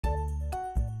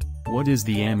What is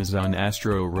the Amazon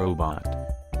Astro robot?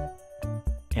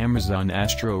 Amazon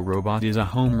Astro robot is a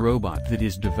home robot that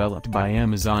is developed by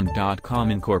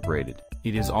Amazon.com Incorporated.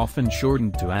 It is often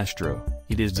shortened to Astro.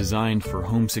 It is designed for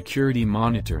home security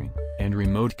monitoring and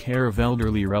remote care of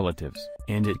elderly relatives,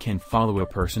 and it can follow a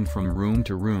person from room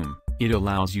to room. It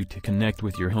allows you to connect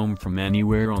with your home from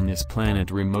anywhere on this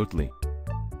planet remotely.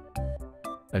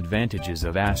 Advantages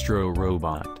of Astro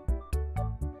robot.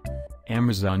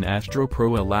 Amazon Astro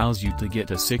Pro allows you to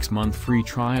get a 6-month free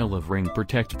trial of Ring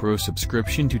Protect Pro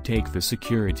subscription to take the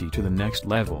security to the next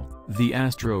level. The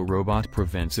Astro robot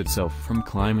prevents itself from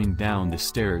climbing down the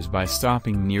stairs by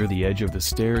stopping near the edge of the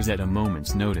stairs at a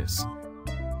moment's notice.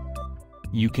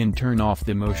 You can turn off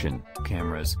the motion,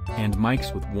 cameras, and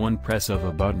mics with one press of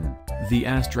a button. The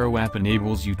Astro app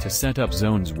enables you to set up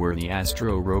zones where the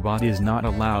Astro robot is not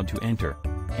allowed to enter.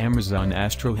 Amazon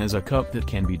Astro has a cup that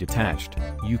can be detached.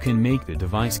 You can make the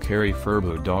device carry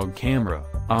Furbo dog camera,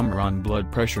 Unmanned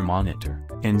blood pressure monitor,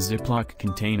 and Ziploc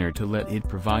container to let it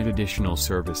provide additional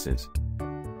services.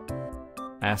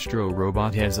 Astro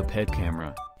robot has a pet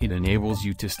camera. It enables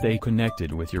you to stay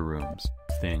connected with your rooms,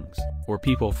 things, or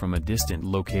people from a distant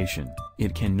location.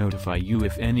 It can notify you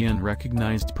if any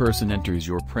unrecognized person enters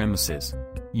your premises.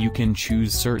 You can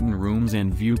choose certain rooms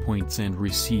and viewpoints and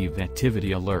receive activity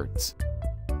alerts.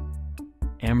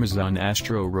 Amazon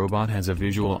Astro robot has a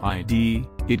visual ID.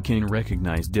 It can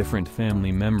recognize different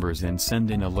family members and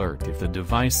send an alert if the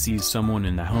device sees someone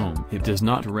in the home it does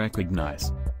not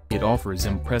recognize. It offers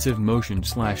impressive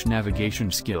motion/navigation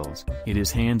skills. It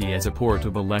is handy as a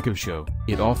portable Echo Show.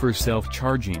 It offers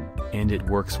self-charging, and it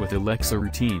works with Alexa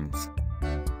routines.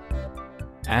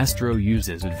 Astro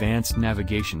uses advanced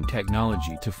navigation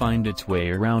technology to find its way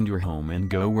around your home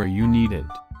and go where you need it.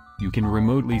 You can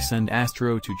remotely send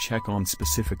Astro to check on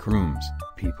specific rooms,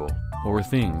 people, or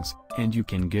things, and you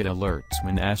can get alerts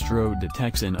when Astro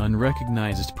detects an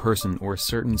unrecognized person or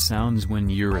certain sounds when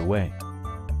you're away.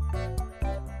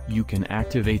 You can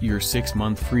activate your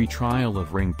 6-month free trial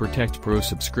of Ring Protect Pro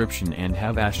subscription and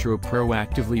have Astro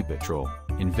proactively patrol,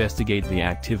 investigate the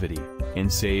activity,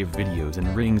 and save videos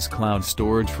in Ring's cloud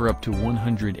storage for up to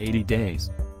 180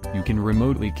 days. You can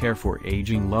remotely care for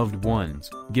aging loved ones,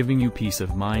 giving you peace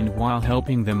of mind while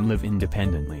helping them live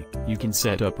independently. You can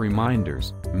set up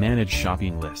reminders, manage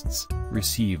shopping lists,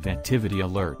 receive activity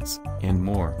alerts, and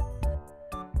more.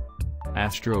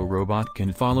 Astro robot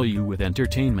can follow you with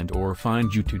entertainment or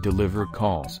find you to deliver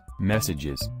calls,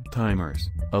 messages, timers,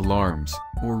 alarms,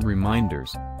 or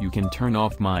reminders. You can turn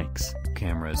off mics,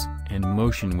 cameras, and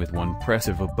motion with one press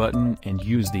of a button and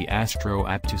use the Astro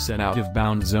app to set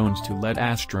out-of-bound zones to let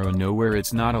Astro know where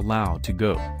it's not allowed to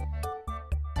go.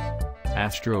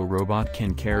 Astro robot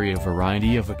can carry a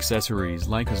variety of accessories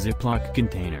like a Ziploc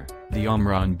container, the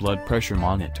Unmanned blood pressure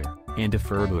monitor, and a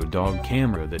Furbo dog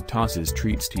camera that tosses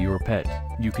treats to your pet.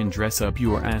 You can dress up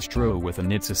your Astro with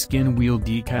an It's a Skin wheel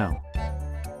decal.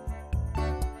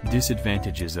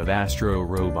 Disadvantages of Astro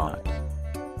robot.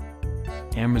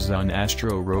 Amazon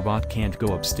Astro robot can't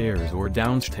go upstairs or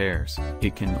downstairs.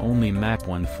 It can only map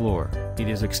one floor. It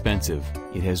is expensive.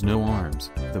 It has no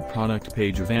arms. The product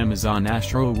page of Amazon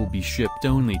Astro will be shipped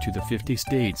only to the 50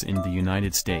 states in the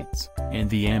United States, and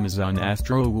the Amazon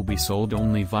Astro will be sold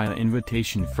only via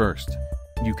invitation first.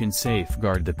 You can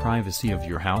safeguard the privacy of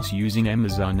your house using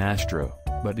Amazon Astro,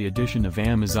 but the addition of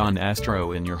Amazon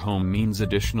Astro in your home means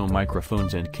additional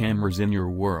microphones and cameras in your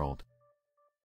world.